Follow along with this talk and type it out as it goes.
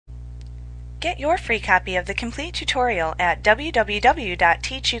Get your free copy of the complete tutorial at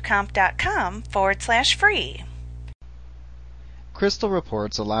www.teachucomp.com/free. Crystal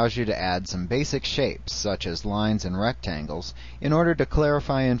Reports allows you to add some basic shapes, such as lines and rectangles, in order to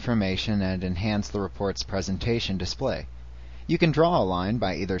clarify information and enhance the report's presentation display. You can draw a line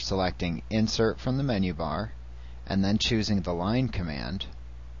by either selecting Insert from the menu bar and then choosing the Line command,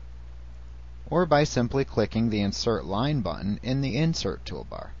 or by simply clicking the Insert Line button in the Insert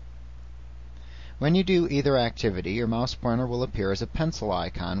toolbar. When you do either activity, your mouse pointer will appear as a pencil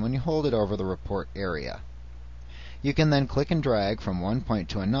icon when you hold it over the report area. You can then click and drag from one point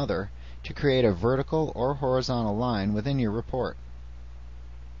to another to create a vertical or horizontal line within your report.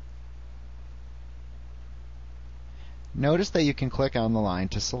 Notice that you can click on the line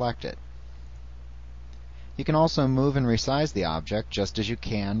to select it. You can also move and resize the object just as you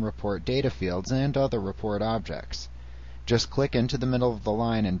can report data fields and other report objects. Just click into the middle of the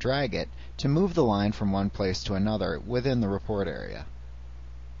line and drag it to move the line from one place to another within the report area.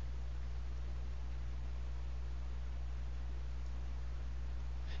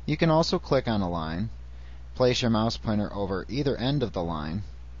 You can also click on a line, place your mouse pointer over either end of the line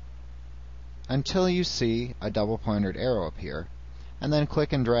until you see a double-pointed arrow appear, and then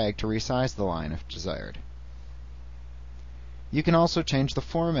click and drag to resize the line if desired. You can also change the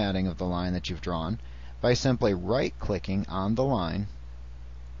formatting of the line that you've drawn by simply right-clicking on the line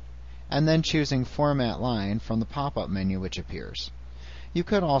and then choosing Format Line from the pop-up menu which appears. You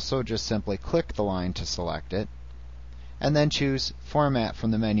could also just simply click the line to select it, and then choose Format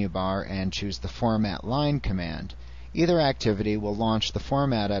from the menu bar and choose the Format Line command. Either activity will launch the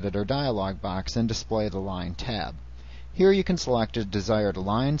Format Editor dialog box and display the Line tab. Here you can select a desired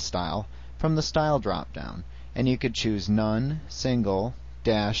line style from the Style drop-down, and you could choose None, Single,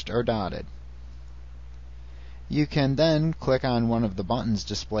 Dashed, or Dotted. You can then click on one of the buttons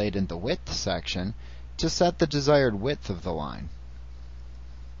displayed in the Width section to set the desired width of the line.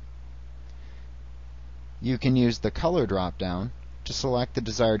 You can use the Color drop-down to select the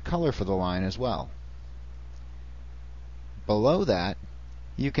desired color for the line as well. Below that,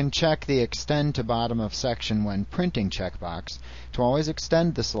 you can check the Extend to Bottom of Section When Printing checkbox to always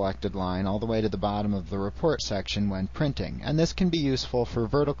extend the selected line all the way to the bottom of the report section when printing, and this can be useful for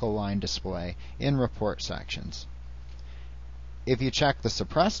vertical line display in report sections. If you check the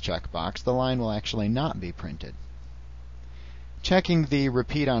Suppress checkbox, the line will actually not be printed. Checking the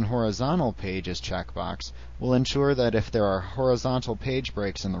Repeat on Horizontal Pages checkbox will ensure that if there are horizontal page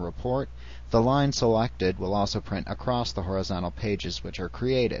breaks in the report, the line selected will also print across the horizontal pages which are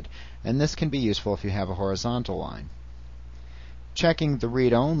created, and this can be useful if you have a horizontal line. Checking the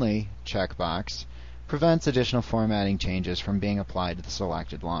Read Only checkbox prevents additional formatting changes from being applied to the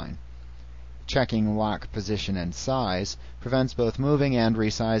selected line. Checking Lock Position and Size prevents both moving and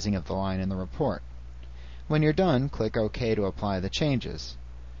resizing of the line in the report. When you're done, click OK to apply the changes.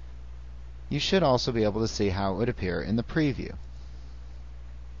 You should also be able to see how it would appear in the preview.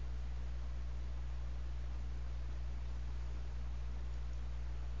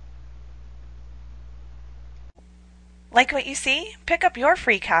 Like what you see? Pick up your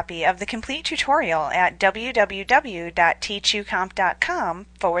free copy of the complete tutorial at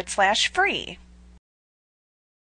www.teachucomp.com/free.